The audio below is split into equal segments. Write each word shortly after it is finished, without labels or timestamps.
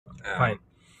Fine.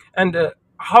 And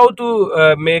how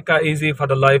to make easy for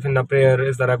the life in the prayer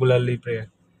is the regularly prayer.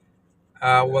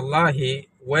 Wallahi,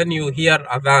 when you hear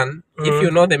adhan, if Mm.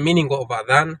 you know the meaning of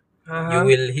adhan, you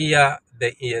will hear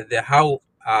the how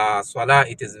salah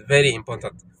it is very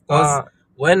important. Because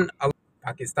when Allah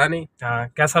Pakistani,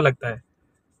 कैसा लगता है?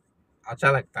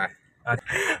 अच्छा लगता है.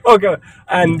 Okay.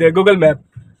 And Google Map.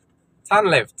 Turn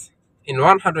left in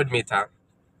 100 meter,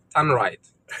 turn right.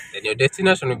 Then your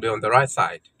destination will be on the right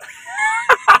side.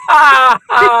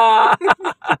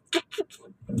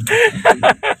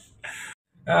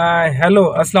 Hello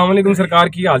अस्सलाम वालेकुम सरकार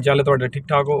की हाल चाल है ਤੁਹਾਡੇ ਠੀਕ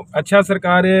ਠਾਕ ਹੋ ਅੱਛਾ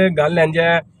ਸਰਕਾਰ ਗੱਲ ਇੰਜ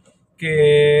ਹੈ ਕਿ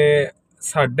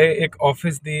ਸਾਡੇ ਇੱਕ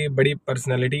ਆਫਿਸ ਦੀ ਬੜੀ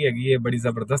ਪਰਸਨੈਲਿਟੀ ਹੈਗੀ ਹੈ ਬੜੀ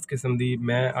ਜ਼ਬਰਦਸਤ ਕਿਸਮ ਦੀ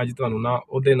ਮੈਂ ਅੱਜ ਤੁਹਾਨੂੰ ਨਾ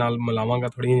ਉਹਦੇ ਨਾਲ ਮਿਲਾਵਾਂਗਾ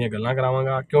ਥੋੜ੍ਹੀਆਂ ਜਿਹੀਆਂ ਗੱਲਾਂ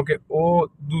ਕਰਾਵਾਂਗਾ ਕਿਉਂਕਿ ਉਹ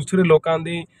ਦੂਸਰੇ ਲੋਕਾਂ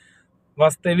ਦੀ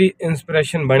ਵਾਸਤੇ ਵੀ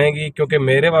ਇਨਸਪੀਰੇਸ਼ਨ ਬਣੇਗੀ ਕਿਉਂਕਿ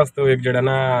ਮੇਰੇ ਵਾਸਤੇ ਉਹ ਇੱਕ ਜਿਹੜਾ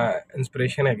ਨਾ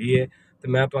ਇਨਸਪੀਰੇਸ਼ਨ ਹੈਗੀ ਹੈ ਤੇ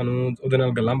ਮੈਂ ਤੁਹਾਨੂੰ ਉਹਦੇ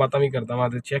ਨਾਲ ਗੱਲਾਂ ਬਾਤਾਂ ਵੀ ਕਰਦਾ ਵਾਂ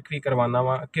ਤੇ ਚੈੱਕ ਵੀ ਕਰਵਾਉਣਾ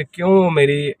ਵਾਂ ਕਿ ਕਿਉਂ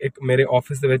ਮੇਰੀ ਇੱਕ ਮੇਰੇ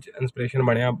ਆਫਿਸ ਦੇ ਵਿੱਚ ਇਨਸਪੀਰੇਸ਼ਨ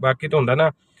ਬਣਿਆ ਬਾਕੀ ਤਾਂ ਹੁੰਦਾ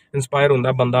ਨਾ ਇੰਸਪਾਇਰ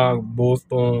ਹੁੰਦਾ ਬੰਦਾ ਬੋਸ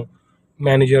ਤੋਂ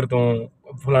ਮੈਨੇਜਰ ਤੋਂ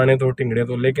ਫਲਾਣੇ ਤੋਂ ਢਿੰਗੜੇ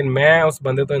ਤੋਂ ਲੇਕਿਨ ਮੈਂ ਉਸ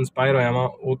ਬੰਦੇ ਤੋਂ ਇੰਸਪਾਇਰ ਹੋਇਆ ਵਾਂ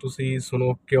ਉਹ ਤੁਸੀਂ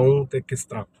ਸੁਣੋ ਕਿਉਂ ਤੇ ਕਿਸ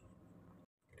ਤਰ੍ਹਾਂ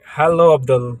hello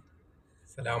Abdul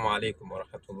Assalamu alaikum wa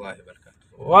rahmatullahi wa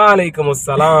barakatuh. वालेकुम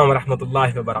अस्सलाम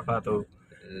रहमतुल्लाहि व बरकातुहू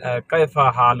Kaif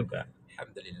हालुक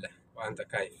Alhamdulillah. Wa anta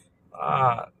kaif?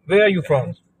 where are you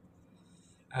from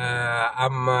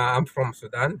I'm from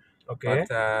Sudan. okay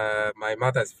But my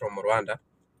mother is from Rwanda.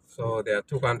 So there are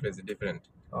two countries different.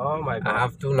 oh my I god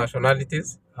have two nationalities.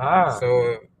 So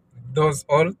those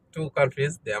all two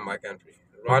countries, they are my country.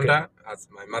 Rwanda as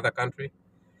my mother country,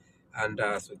 and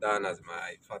Sudan as my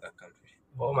father country.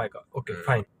 oh my god okay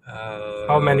fine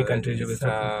how many countries you It's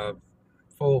visited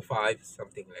 4 or 5,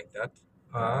 something like that.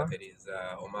 There is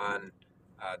Oman,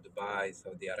 Dubai,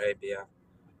 Saudi Arabia,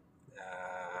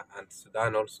 and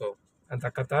Sudan also. and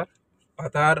the Qatar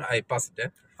Qatar, I passed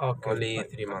there. okay Only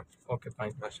fine. 3 months. okay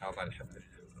fine MashaAllah, alhamdulillah.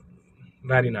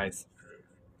 very nice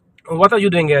what are you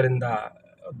doing here in the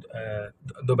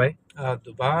Dubai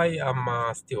Dubai, I'm a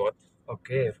steward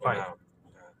okay for fine now.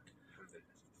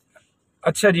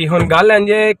 अच्छा जी हुन गल इंज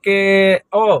है कि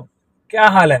ओ क्या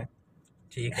हाल है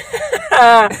ठीक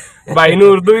है. भाई नू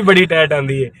उर्दू भी बड़ी टैट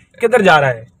आंदी है किधर जा रहा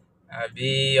है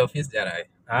अभी ऑफिस जा रहा है.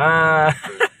 हाँ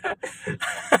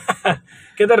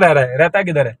किधर रह रहा है रहता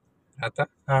किधर है आता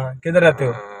हाँ किधर रहते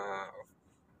हो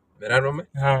मेरा रूम है.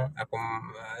 हाँ आपको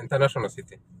इंटरनेशनल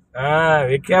सिटी. हाँ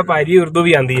वेख्या भाई जी उर्दू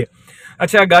भी आंदी है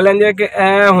अच्छा गल इंज है कि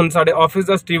ए हुन साडे ऑफिस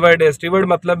दा स्टीवर्ड है स्टीवर्ड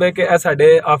मतलब है कि ए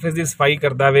साडे ऑफिस दी सफाई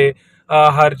करदा वे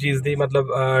हर चीज़ दी मतलब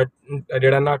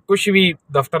जेड़ा ना कुछ भी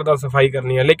दफ्तर दा सफाई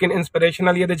करनी है लेकिन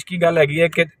इंस्पिरेशनल ਇਹਦੇ ਚ ਕੀ ਗੱਲ ਹੈਗੀ ਹੈ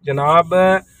ਕਿ ਜਨਾਬ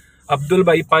ਅਬਦੁਲ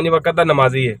ਭਾਈ 5 ਵਕਤ ਦਾ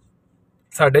ਨਮਾਜ਼ੀ ਹੈ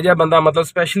ਸਾਡੇ ਜਿਹਾ ਬੰਦਾ मतलब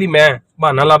ਸਪੈਸ਼ਲੀ ਮੈਂ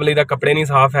ਬਹਾਨਾ ਲੱਭ ਲਈਦਾ ਕੱਪੜੇ ਨਹੀਂ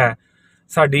ਸਾਫ਼ ਹੈ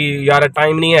ਸਾਡੀ ਯਾਰ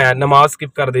ਟਾਈਮ ਨਹੀਂ ਹੈ ਨਮਾਜ਼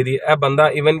ਸਕਿਪ ਕਰ ਦੇਦੀ ਇਹ ਬੰਦਾ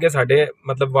ਇਵਨ ਕਿ ਸਾਡੇ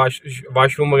ਮਤਲਬ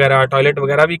ਵਾਸ਼ਰੂਮ ਵਗੈਰਾ ਟਾਇਲਟ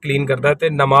ਵਗੈਰਾ ਵੀ ਕਲੀਨ ਕਰਦਾ ਤੇ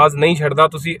ਨਮਾਜ਼ ਨਹੀਂ ਛੱਡਦਾ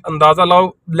ਤੁਸੀਂ ਅੰਦਾਜ਼ਾ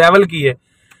ਲਾਓ ਲੈਵਲ ਕੀ ਹੈ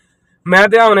ਮੈਂ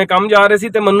ਤੇ ਹੁਣੇ ਕੰਮ ਜਾ ਰਹੇ ਸੀ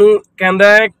ਤੇ ਮੈਨੂੰ ਕਹਿੰਦਾ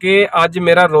ਹੈ ਕਿ ਅੱਜ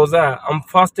ਮੇਰਾ ਰੋਜ਼ਾ ਹੈ ਆਮ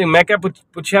ਫਾਸਟਿੰਗ ਮੈਂ ਕਿਹਾ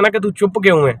ਪੁੱਛਿਆ ਨਾ ਕਿ ਤੂੰ ਚੁੱਪ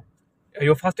ਕਿਉਂ ਹੈ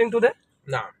you fasting today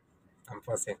نعم, I'm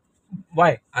fasting.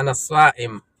 Y أنا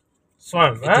صائم.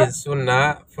 swam It is sunnah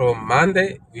from Monday.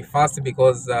 We fast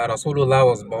because Rasulullah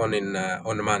was born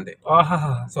on Monday.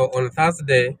 So on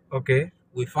Thursday, okay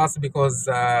we fast because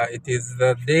it is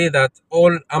the day that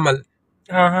all amal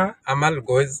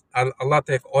goes. Allah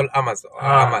take all amals.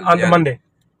 Amal, on the Monday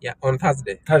Yeah, on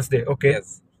Thursday. okay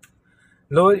Yes.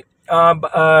 Lo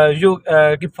you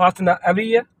keep fasting every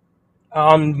year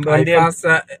on Monday I fast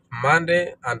Monday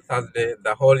and Thursday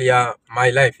the whole year, my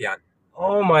life, yeah.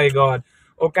 oh my god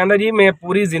ਉਹ ਕਹਿੰਦਾ ਜੀ ਮੈਂ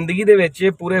ਪੂਰੀ ਜ਼ਿੰਦਗੀ ਦੇ ਵਿੱਚ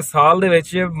ਪੂਰੇ ਸਾਲ ਦੇ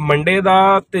ਵਿੱਚ ਮੰਡੇ ਦਾ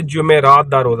ਤੇ ਜੁਮੇਰਾਤ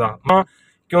ਦਾ ਰੋਜ਼ਾ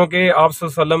ਕਿਉਂਕਿ ਆਪ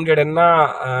ਸੱਲਮ ਜਿਹੜੇ ਨਾ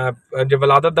ਜੇ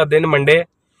ਵਿਲਾਦਤ ਦਾ ਦਿਨ ਮੰਡੇ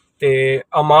ਤੇ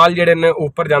ਅਮਾਲ ਜਿਹੜੇ ਨੇ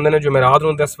ਉੱਪਰ ਜਾਂਦੇ ਨੇ ਜੁਮੇਰਾਤ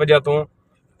ਨੂੰ 10 ਵਜੇ ਤੋਂ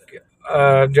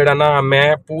ਜਿਹੜਾ ਨਾ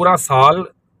ਮੈਂ ਪੂਰਾ ਸਾਲ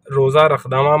रोजा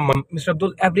रखदा वां Mr.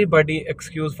 Abdul everybody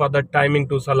excuse for the timing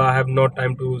to salah I have no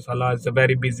time to salah it's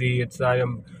very busy it's I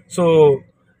am so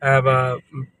I have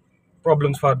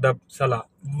problems for the salah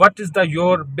what is the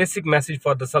your basic message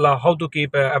for the salah how to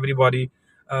keep everybody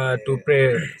to pray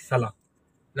salah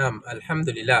Naam,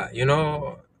 alhamdulillah. You know,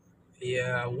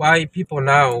 why people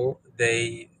now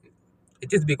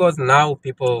it is because now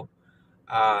people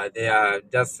they are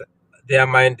just their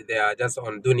mind they are just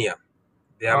on dunya.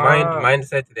 Their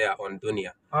mindset, they are on dunya.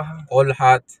 All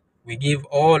heart, we give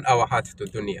all our heart to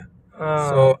dunya.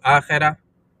 So, akhirah,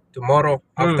 tomorrow,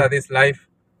 after this life,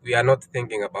 we are not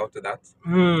thinking about that.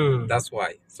 That's why.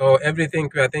 So, everything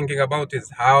we are thinking about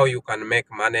is how you can make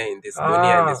money in this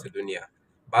dunya, in this dunya.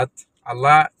 But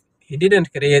Allah, He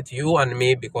didn't create you and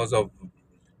me because of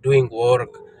doing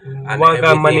work and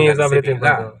everything. Money is everything.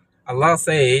 Allah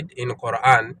said in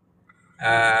Quran,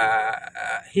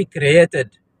 He created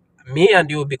me and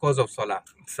you because of Salah.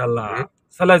 Salah.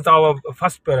 Salah is our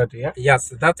first priority, yeah? Yes,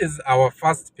 that is our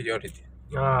first priority.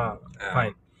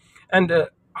 Fine. And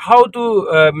how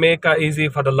to make easy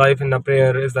for the life in the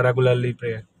prayer is the regularly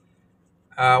prayer?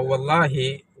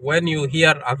 Wallahi, when you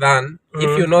hear adhan,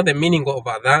 if you know the meaning of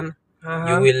adhan,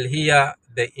 you will hear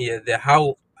the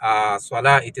how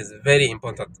salah. It is very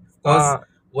important because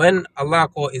when Allah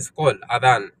is called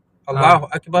adhan, Allahu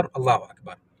Akbar, Allahu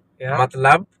Akbar. Yeah.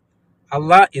 Matlab,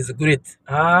 Allah is great.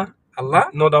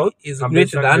 Allah No doubt. is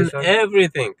greater than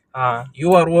everything.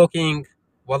 You are walking,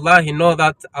 wallahi, know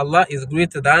that Allah is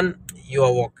greater than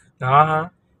your walk.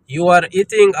 You are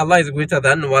eating, Allah is greater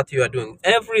than what you are doing.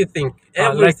 Everything.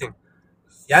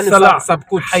 Yani Salah,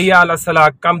 Hayya ala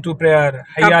Salah, come to prayer.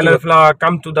 Hayya ala Falah,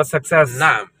 come to the success.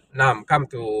 Naam, come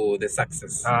to the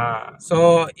success.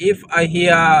 So if I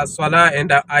hear Salah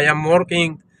and I am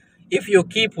working, if you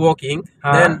keep walking,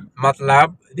 then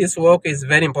matlab, this work is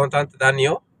very important than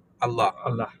your Allah.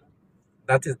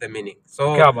 That is the meaning.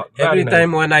 So every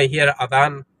time when I hear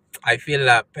adhan, I feel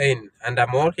pain and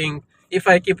I'm walking. If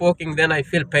I keep walking, then I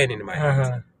feel pain in my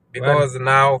heart because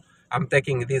now I'm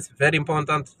taking this very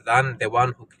important than the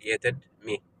one who created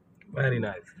me. Very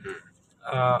nice.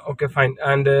 Okay, fine.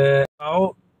 And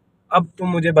now, अब तुम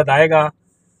मुझे बताएगा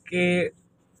कि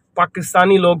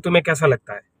पाकिस्तानी लोग तुम्हें कैसा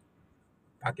लगता है?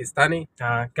 पाकिस्तानी?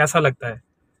 हाँ, कैसा लगता है?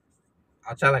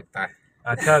 अच्छा लगता है.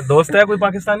 अच्छा, दोस्त है कोई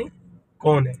पाकिस्तानी?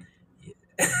 कौन है?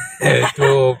 तो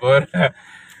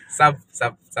सब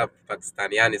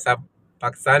पाकिस्तानी, यानी सब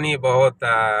पाकिस्तानी बहुत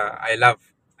I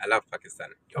love Pakistan.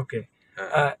 Okay.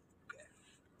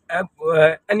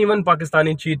 Anyone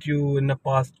Pakistani cheat you in the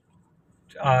past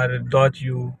or dodge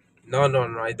you? No,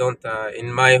 I don't.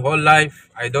 In my whole life,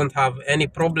 I don't have any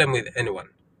problem with anyone.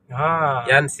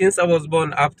 And since I was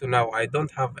born up to now, I don't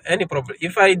have any problem.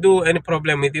 If I do any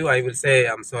problem with you, I will say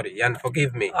I'm sorry and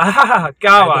forgive me.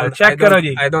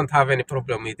 I don't have any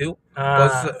problem with you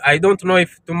because I don't know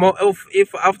if tomorrow,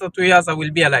 if after 2 years I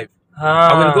will be alive.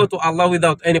 I will go to Allah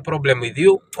without any problem with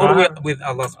you or with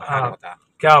Allah subhanahu wa ta'ala.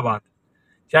 क्या बात,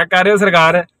 check कर रहे हो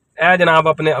सरकार? ਇਹ ਜਨਾਬ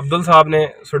ਆਪਣੇ ਅਬਦੁਲ ਸਾਹਿਬ ਨੇ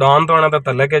ਸੁਡਾਨ ਤੋਂ ਆਣਾ ਤਾਂ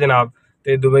ਤਲਕ ਹੈ ਜਨਾਬ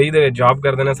ਤੇ ਦੁਬਈ ਦੇ ਵਿੱਚ ਜੌਬ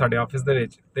ਕਰਦੇ ਨੇ ਸਾਡੇ ਆਫਿਸ ਦੇ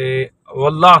ਵਿੱਚ ਤੇ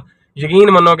ਵੱਲਾ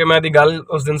ਯਕੀਨ ਮੰਨੋ ਕਿ ਮੈਂ ਇਹਦੀ ਗੱਲ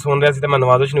ਉਸ ਦਿਨ ਸੁਣ ਰਿਹਾ ਸੀ ਤੇ ਮੈਂ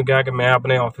ਨਵਾਜ਼ਿਸ਼ ਨੂੰ ਕਿਹਾ ਕਿ ਮੈਂ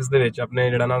ਆਪਣੇ ਆਫਿਸ ਦੇ ਵਿੱਚ ਆਪਣੇ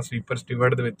ਜਿਹੜਾ ਨਾ ਸਵੀਪਰ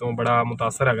ਸਟੀਵਰਡ ਦੇ ਵਿੱਚੋਂ ਬੜਾ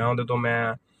ਮੁਤਾਸਰ ਹੈਗਾ ਉਹਦੇ ਤੋਂ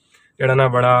ਮੈਂ ਜਿਹੜਾ ਨਾ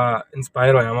ਬੜਾ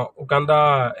ਇਨਸਪਾਇਰ ਹੋਇਆ ਵਾਂ ਉਹ ਕਹਿੰਦਾ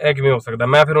ਇਹ ਕਿਵੇਂ ਹੋ ਸਕਦਾ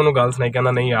ਮੈਂ ਫਿਰ ਉਹਨੂੰ ਗੱਲ ਸੁਣਾਈ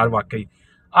ਕਹਿੰਦਾ ਨਹੀਂ ਯਾਰ ਵਾਕਈ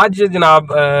ਅੱਜ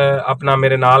ਜਨਾਬ ਆਪਣਾ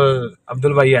ਮੇਰੇ ਨਾਲ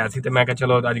ਅਬਦੁਲ ਭਾਈ ਆਇਆ ਸੀ ਤੇ ਮੈਂ ਕਿਹਾ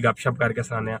ਚਲੋ ਅੱਜ ਗੱਪਸ਼ਪ ਕਰਕੇ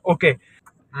ਸੁਣਾਉਂਦੇ ਆ okay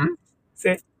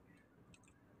say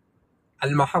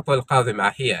المحطة القادمة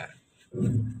هي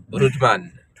رجمان.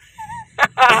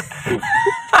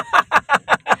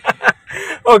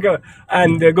 Okay,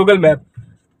 and Google Map.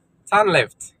 Turn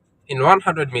left in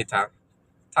 100 meters,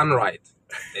 turn right.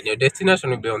 Then your destination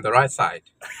will be on the right side.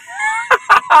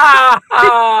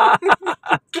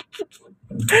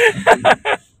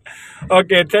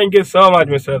 Okay, thank you so much,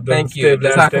 Mr. Abdul. Thank you.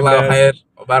 جزاك الله خير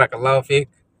وبارك الله فيك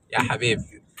يا حبيب.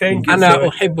 Thank you. أنا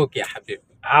أحبك يا حبيب.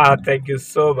 Thank you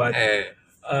so much.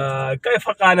 كيف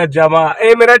كانت جماعة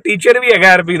मेरा teacher भी है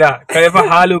गैर भी था كيف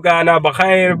حالك أنا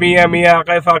بخير مية مية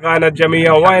كيف كانت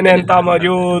جميع وين أنت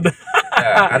موجود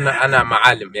أنا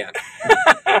معلم يعني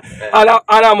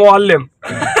أنا معلم.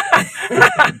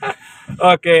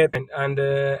 Okay, and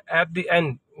at the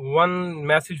end one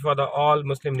message for the all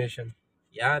Muslim nation.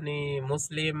 يعني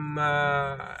Muslim,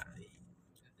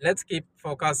 let's keep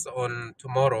focus on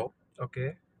tomorrow.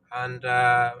 Okay. And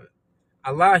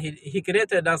Allah, he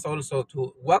created us also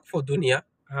to work for dunya,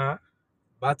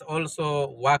 but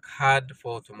also work hard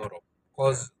for tomorrow.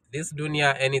 Because this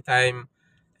dunya, anytime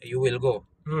you will go.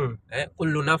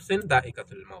 كل نفس ذائقة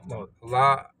الموت.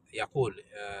 Allah يقول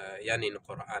يعني in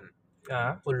Quran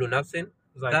كل نفس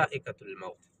ذائقة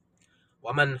الموت.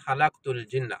 ومن خلقت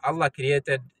الجن. Allah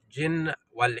created jinn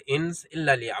wal ins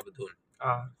illa liya'budun.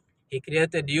 He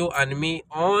created you and me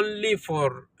only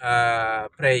for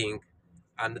praying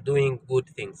and doing good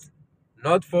things,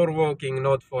 not for working,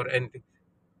 not for anything.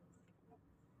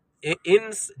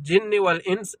 Ins, jinni wal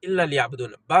ins illa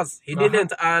liya'budun. But he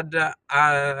didn't add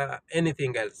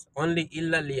anything else, only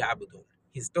illa liya'budun.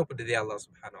 He stopped there, Allah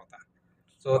subhanahu wa ta'ala.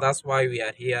 So that's why we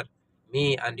are here,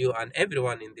 me and you and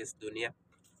everyone in this dunya.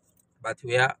 But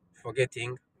we are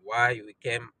forgetting why we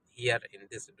came here in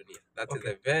this dunya. That is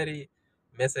a very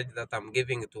message that I'm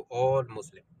giving to all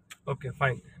Muslims. Okay,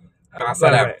 fine.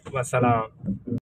 Wassalam. Wassalam.